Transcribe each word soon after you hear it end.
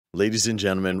Ladies and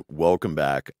gentlemen, welcome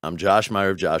back. I'm Josh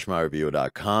Meyer of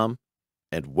JoshMeyerVO.com,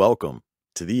 and welcome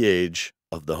to the age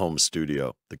of the home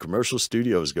studio. The commercial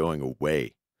studio is going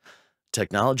away.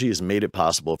 Technology has made it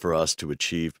possible for us to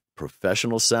achieve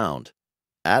professional sound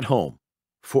at home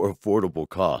for affordable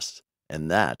costs,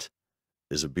 and that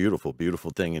is a beautiful,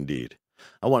 beautiful thing indeed.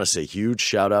 I want to say a huge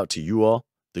shout out to you all,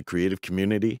 the creative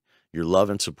community. Your love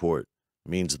and support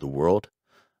means the world.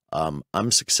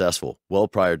 I'm successful well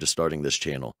prior to starting this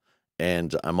channel,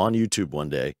 and I'm on YouTube one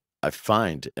day. I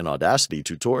find an Audacity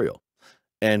tutorial,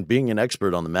 and being an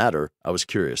expert on the matter, I was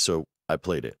curious, so I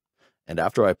played it. And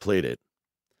after I played it,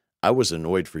 I was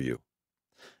annoyed for you.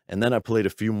 And then I played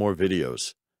a few more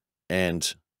videos,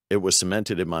 and it was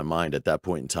cemented in my mind at that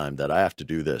point in time that I have to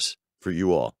do this for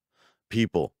you all,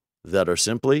 people that are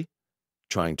simply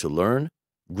trying to learn,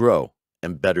 grow,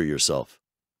 and better yourself.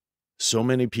 So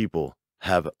many people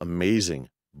have amazing,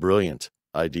 brilliant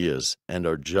ideas and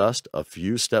are just a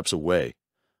few steps away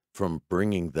from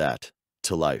bringing that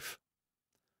to life.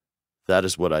 That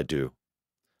is what I do.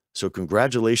 So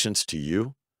congratulations to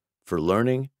you for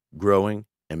learning, growing,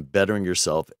 and bettering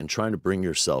yourself and trying to bring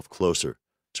yourself closer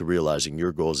to realizing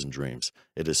your goals and dreams.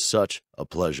 It is such a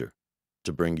pleasure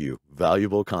to bring you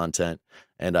valuable content,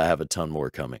 and I have a ton more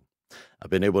coming. I've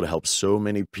been able to help so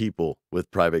many people with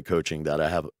private coaching that I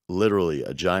have literally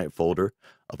a giant folder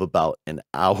of about an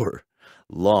hour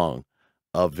long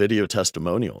of video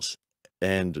testimonials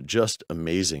and just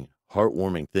amazing,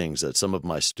 heartwarming things that some of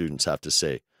my students have to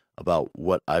say about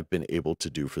what I've been able to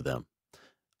do for them.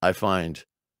 I find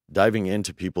diving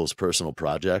into people's personal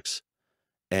projects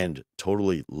and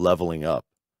totally leveling up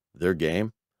their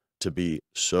game to be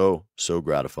so, so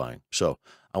gratifying. So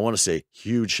I want to say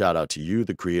huge shout out to you,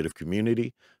 the creative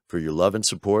community, for your love and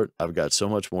support. I've got so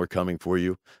much more coming for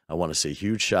you. I want to say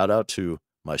huge shout out to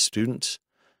my students.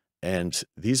 And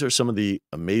these are some of the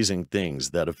amazing things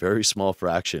that a very small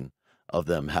fraction of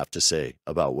them have to say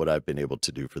about what I've been able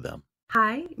to do for them.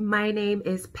 Hi, my name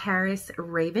is Paris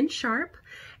Raven Sharp,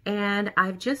 and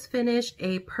I've just finished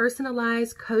a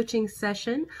personalized coaching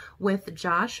session with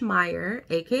Josh Meyer,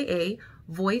 aka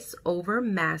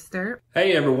VoiceOverMaster.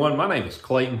 Hey everyone, my name is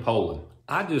Clayton Poland.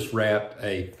 I just wrapped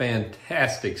a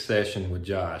fantastic session with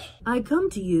Josh. I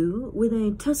come to you with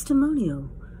a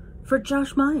testimonial for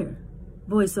Josh Meyer,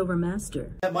 VoiceOver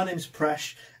Master. My name's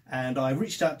Presh, and I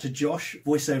reached out to Josh,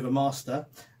 VoiceOver Master,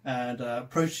 and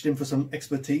approached him for some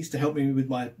expertise to help me with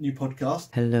my new podcast.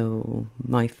 Hello,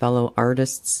 my fellow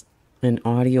artists and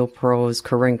audio pros.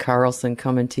 Corinne Carlson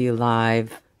coming to you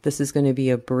live. This is going to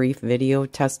be a brief video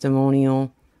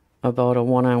testimonial about a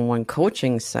one-on-one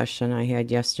coaching session I had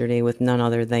yesterday with none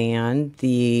other than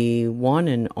the one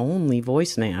and only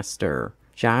voice master,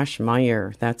 Josh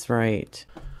Meyer. That's right.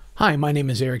 Hi, my name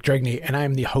is Eric Dregney, and I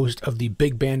am the host of the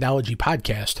Big Bandology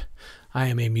podcast. I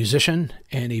am a musician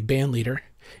and a band leader,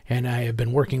 and I have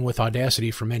been working with Audacity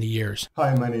for many years.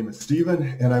 Hi, my name is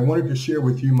Steven, and I wanted to share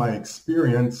with you my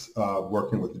experience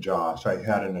working with Josh. I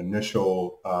had an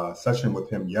initial session with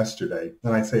him yesterday,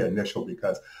 and I say initial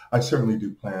because I certainly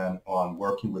do plan on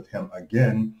working with him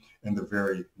again in the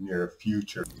very near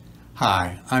future.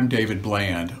 Hi, I'm David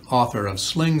Bland, author of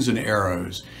Slings and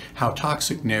Arrows, How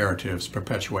Toxic Narratives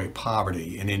Perpetuate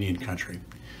Poverty in Indian Country.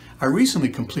 I recently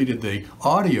completed the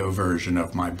audio version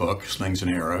of my book, Slings and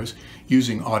Arrows,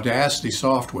 using Audacity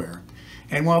software.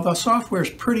 And while the software is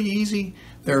pretty easy,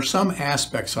 there are some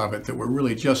aspects of it that were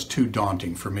really just too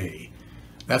daunting for me.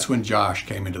 That's when Josh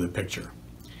came into the picture.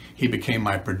 He became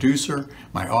my producer,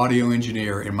 my audio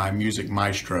engineer, and my music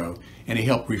maestro, and he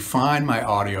helped refine my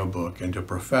audio book into a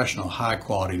professional,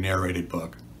 high-quality narrated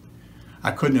book.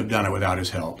 I couldn't have done it without his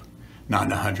help, not in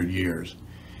 100 years.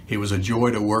 He was a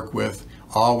joy to work with,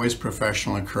 always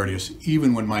professional and courteous,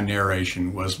 even when my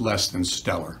narration was less than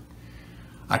stellar.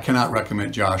 I cannot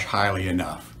recommend Josh highly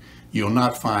enough. You'll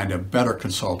not find a better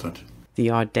consultant. The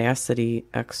Audacity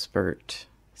expert.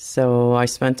 So I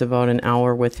spent about an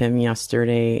hour with him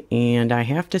yesterday, and I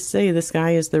have to say this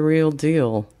guy is the real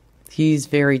deal. He's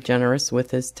very generous with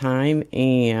his time,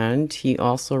 and he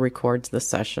also records the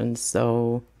sessions,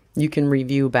 so you can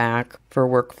review back for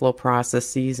workflow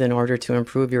processes in order to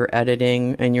improve your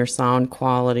editing and your sound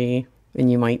quality.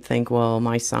 And you might think, well,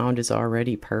 my sound is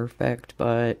already perfect,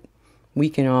 but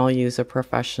we can all use a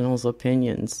professional's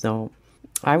opinion. So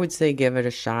I would say give it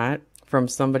a shot. From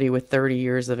somebody with 30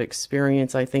 years of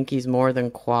experience, I think he's more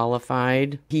than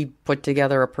qualified. He put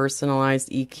together a personalized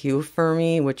EQ for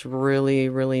me, which really,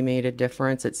 really made a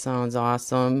difference. It sounds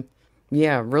awesome.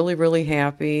 Yeah, really, really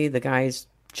happy. The guy's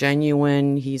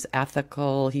genuine, he's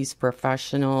ethical, he's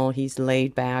professional, he's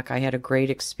laid back. I had a great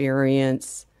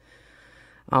experience.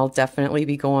 I'll definitely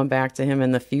be going back to him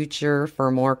in the future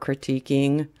for more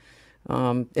critiquing.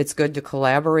 It's good to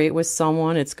collaborate with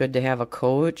someone. It's good to have a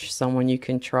coach, someone you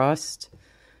can trust.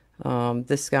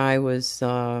 This guy was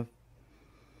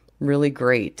really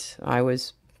great. I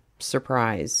was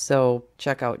surprised. So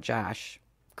check out Josh.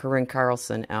 Corinne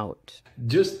Carlson out.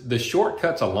 Just the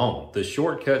shortcuts alone, the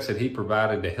shortcuts that he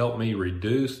provided to help me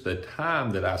reduce the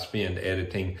time that I spend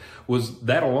editing,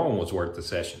 that alone was worth the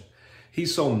session.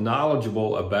 He's so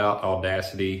knowledgeable about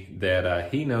Audacity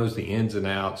that he knows the ins and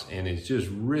outs and is just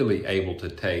really able to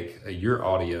take your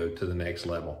audio to the next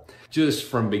level. Just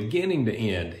from beginning to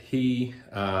end, he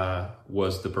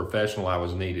was the professional I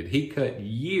was needed. He cut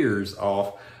years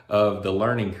off of the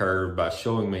learning curve by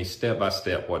showing me step by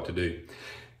step what to do.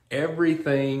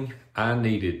 Everything I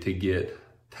needed to get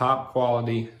top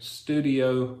quality,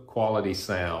 studio quality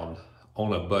sound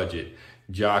on a budget,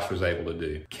 Josh was able to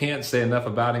do. Can't say enough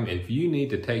about him. If you need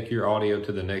to take your audio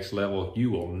to the next level, you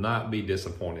will not be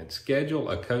disappointed. Schedule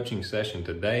a coaching session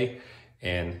today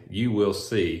and you will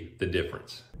see the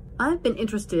difference. I've been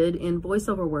interested in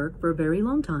voiceover work for a very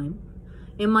long time.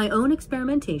 In my own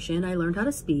experimentation, I learned how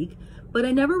to speak, but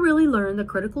I never really learned the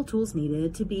critical tools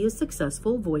needed to be a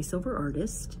successful voiceover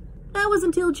artist. That was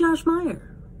until Josh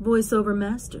Meyer, voiceover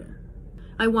master.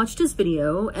 I watched his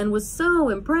video and was so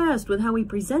impressed with how he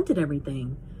presented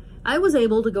everything. I was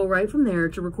able to go right from there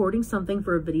to recording something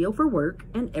for a video for work,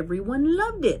 and everyone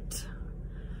loved it.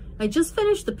 I just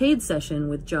finished the paid session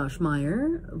with Josh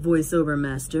Meyer, voiceover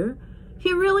master.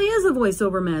 He really is a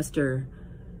voiceover master.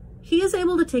 He is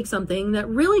able to take something that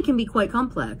really can be quite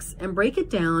complex and break it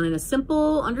down in a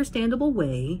simple, understandable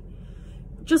way,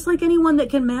 just like anyone that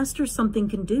can master something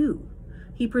can do.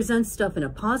 He presents stuff in a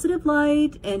positive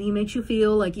light, and he makes you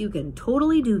feel like you can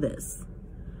totally do this.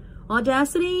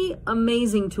 Audacity,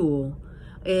 amazing tool.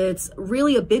 It's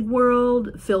really a big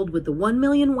world filled with the 1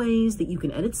 million ways that you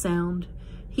can edit sound.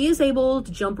 He is able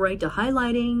to jump right to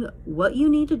highlighting what you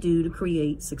need to do to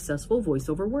create successful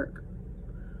voiceover work.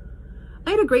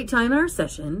 I had a great time in our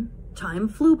session. Time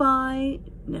flew by,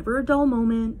 never a dull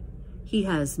moment. He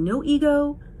has no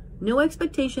ego, no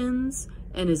expectations,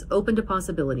 and is open to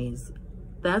possibilities.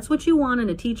 That's what you want in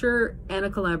a teacher and a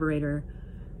collaborator.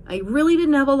 I really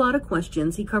didn't have a lot of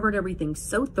questions. He covered everything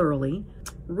so thoroughly.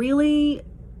 Really,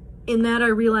 in that I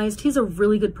realized he's a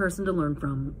really good person to learn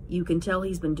from. You can tell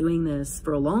he's been doing this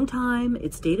for a long time.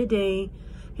 It's day to day.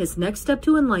 His next step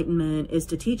to enlightenment is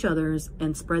to teach others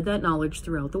and spread that knowledge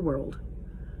throughout the world.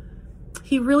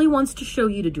 He really wants to show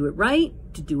you to do it right,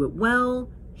 to do it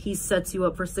well. He sets you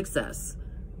up for success.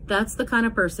 That's the kind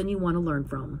of person you want to learn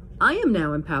from. I am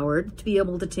now empowered to be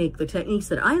able to take the techniques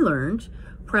that I learned,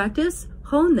 practice,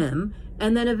 hone them,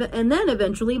 and then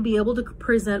eventually be able to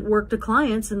present work to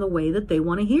clients in the way that they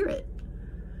want to hear it.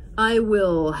 I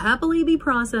will happily be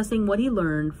processing what he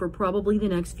learned for probably the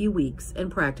next few weeks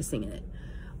and practicing it.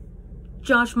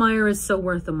 Josh Meyer is so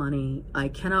worth the money. I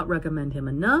cannot recommend him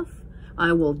enough.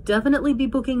 I will definitely be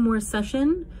booking more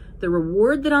session. The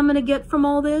reward that I'm going to get from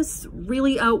all this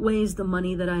really outweighs the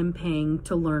money that I'm paying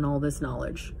to learn all this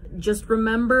knowledge. Just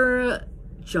remember,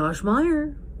 Josh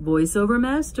Meyer, voiceover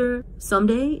master.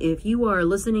 Someday, if you are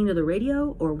listening to the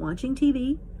radio or watching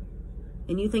TV,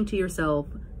 and you think to yourself,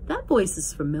 that voice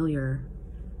is familiar,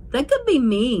 that could be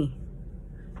me,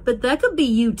 but that could be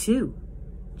you too.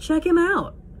 Check him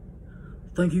out.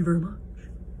 Thank you very much.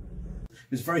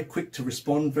 He was very quick to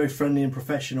respond, very friendly and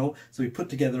professional. So we put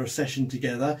together a session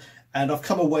together, and I've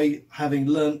come away having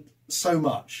learned so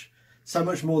much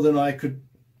more than I could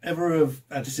ever have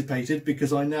anticipated,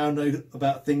 because I now know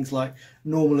about things like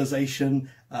normalization,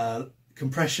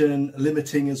 compression,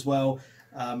 limiting as well,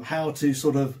 how to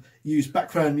sort of use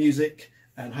background music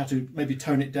and how to maybe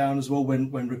tone it down as well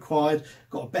when required.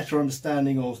 Got a better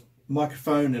understanding of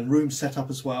microphone and room setup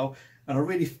as well. And I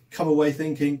really come away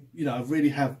thinking, you know, I really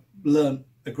have learned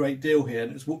a great deal here,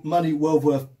 and it's money well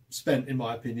worth spent in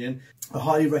my opinion. I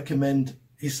highly recommend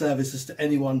his services to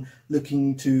anyone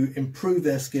looking to improve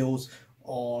their skills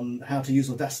on how to use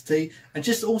Audacity, and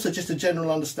just a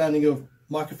general understanding of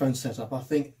microphone setup. I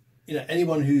think, you know,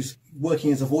 anyone who's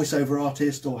working as a voiceover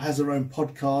artist or has their own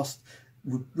podcast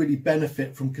would really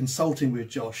benefit from consulting with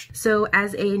Josh. So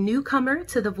as a newcomer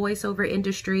to the voiceover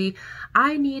industry,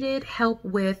 I needed help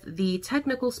with the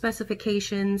technical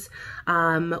specifications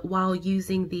while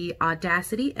using the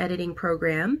Audacity editing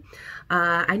program.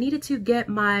 I needed to get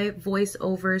my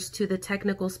voiceovers to the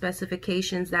technical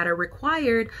specifications that are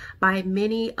required by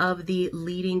many of the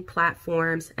leading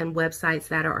platforms and websites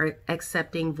that are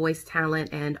accepting voice talent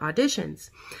and auditions.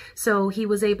 So he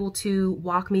was able to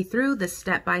walk me through the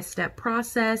step-by-step process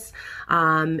process,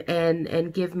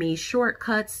 and give me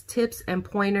shortcuts, tips, and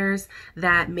pointers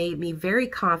that made me very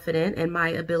confident in my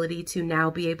ability to now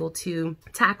be able to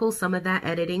tackle some of that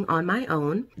editing on my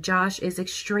own. Josh is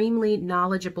extremely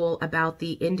knowledgeable about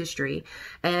the industry,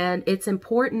 and it's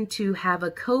important to have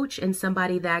a coach and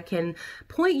somebody that can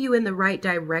point you in the right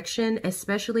direction,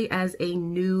 especially as a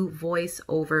new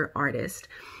voiceover artist.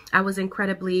 I was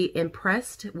incredibly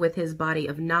impressed with his body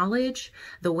of knowledge,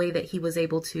 the way that he was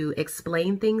able to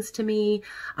explain things to me,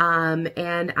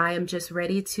 and I am just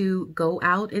ready to go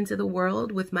out into the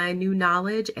world with my new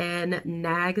knowledge and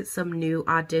nag some new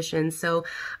auditions. So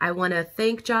I want to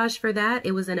thank Josh for that.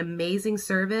 It was an amazing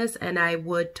service, and I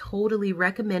would totally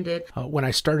recommend it. When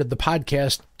I started the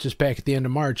podcast just back at the end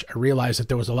of March, I realized that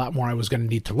there was a lot more I was going to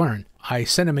need to learn. I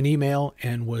sent him an email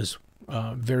and was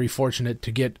very fortunate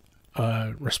to get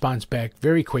response back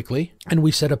very quickly, and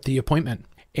we set up the appointment,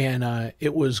 and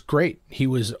it was great. He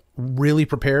was really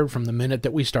prepared from the minute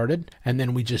that we started, and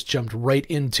then we just jumped right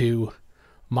into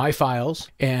my files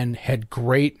and had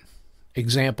great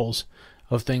examples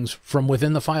of things from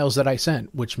within the files that I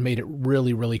sent, which made it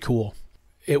really, really cool.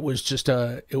 It was just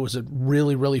it was a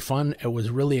really, really fun. It was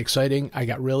really exciting. I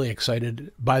got really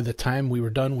excited by the time we were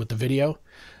done with the video.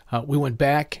 We went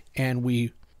back and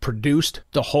we produced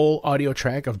the whole audio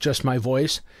track of just my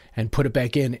voice and put it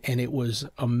back in, and it was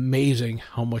amazing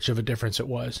how much of a difference it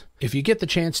was. If you get the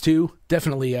chance to,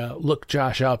 definitely look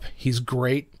Josh up. He's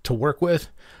great to work with,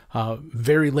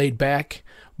 very laid back,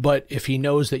 but if he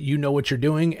knows that you know what you're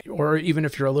doing, or even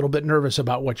if you're a little bit nervous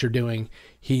about what you're doing,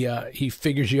 he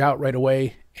figures you out right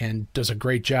away and does a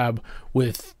great job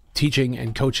with teaching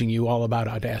and coaching you all about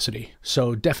Audacity.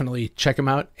 So definitely check him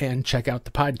out and check out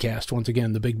the podcast. Once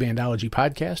again, the Big Bandology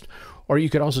podcast. Or you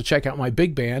could also check out my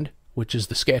big band, which is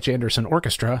the Sketch Anderson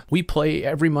Orchestra. We play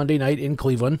every Monday night in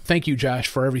Cleveland. Thank you, Josh,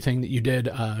 for everything that you did.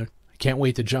 I can't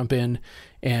wait to jump in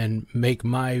and make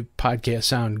my podcast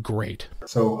sound great.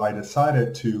 So I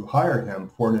decided to hire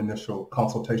him for an initial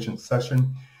consultation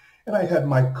session, and I had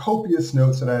my copious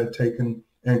notes that I had taken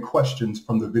and questions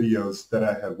from the videos that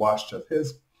I had watched of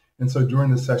his. And so during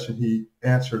the session, he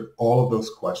answered all of those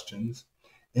questions.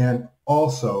 And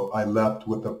also, I left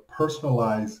with a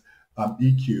personalized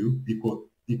EQ,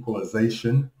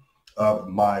 equalization of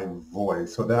my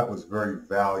voice. So that was very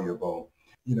valuable.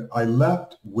 I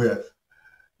left with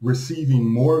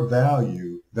receiving more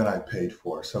value than I paid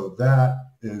for. So that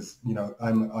is,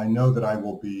 I know that I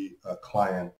will be a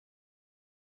client.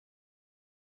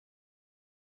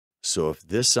 So if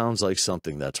this sounds like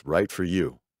something that's right for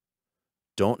you,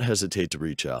 don't hesitate to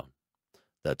reach out.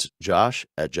 That's Josh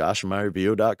at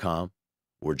JoshMeyerVO.com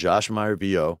or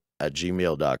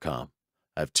JoshMeyerVO@gmail.com.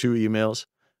 I have 2 emails.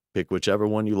 Pick whichever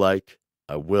one you like.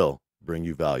 I will bring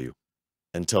you value.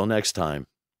 Until next time,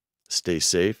 stay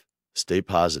safe, stay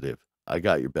positive. I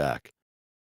got your back.